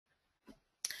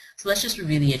So let's just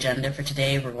review the agenda for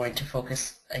today. We're going to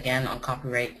focus again on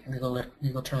copyright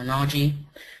legal terminology.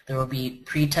 There will be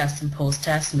pre-test and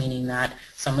post-test, meaning that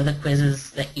some of the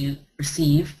quizzes that you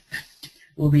receive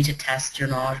will be to test your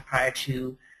knowledge prior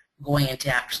to going into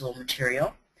actual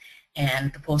material.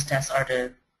 And the post-tests are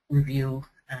to review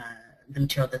the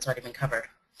material that's already been covered.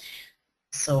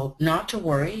 So not to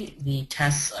worry, the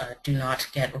tests do not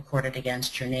get recorded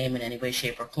against your name in any way,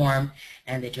 shape, or form,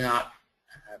 and they do not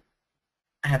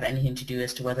have anything to do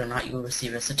as to whether or not you will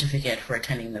receive a certificate for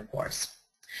attending the course.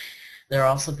 There will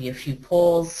also be a few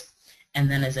polls, and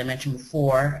then as I mentioned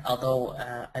before, although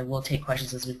I will take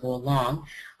questions as we go along,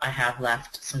 I have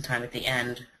left some time at the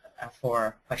end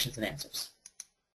for questions and answers.